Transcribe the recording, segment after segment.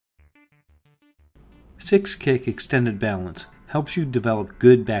6-kick extended balance helps you develop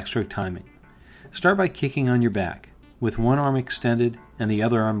good backstroke timing. Start by kicking on your back, with one arm extended and the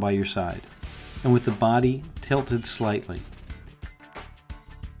other arm by your side, and with the body tilted slightly.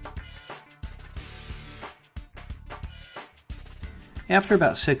 After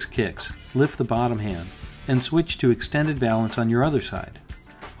about 6 kicks, lift the bottom hand and switch to extended balance on your other side.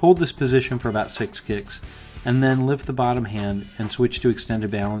 Hold this position for about 6 kicks, and then lift the bottom hand and switch to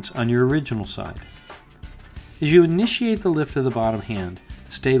extended balance on your original side. As you initiate the lift of the bottom hand,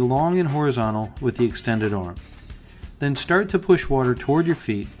 stay long and horizontal with the extended arm. Then start to push water toward your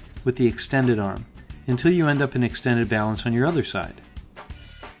feet with the extended arm until you end up in extended balance on your other side.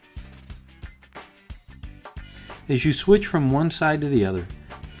 As you switch from one side to the other,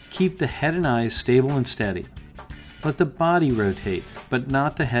 keep the head and eyes stable and steady. Let the body rotate, but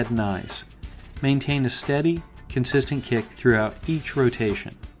not the head and eyes. Maintain a steady, consistent kick throughout each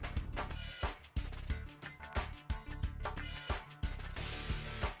rotation.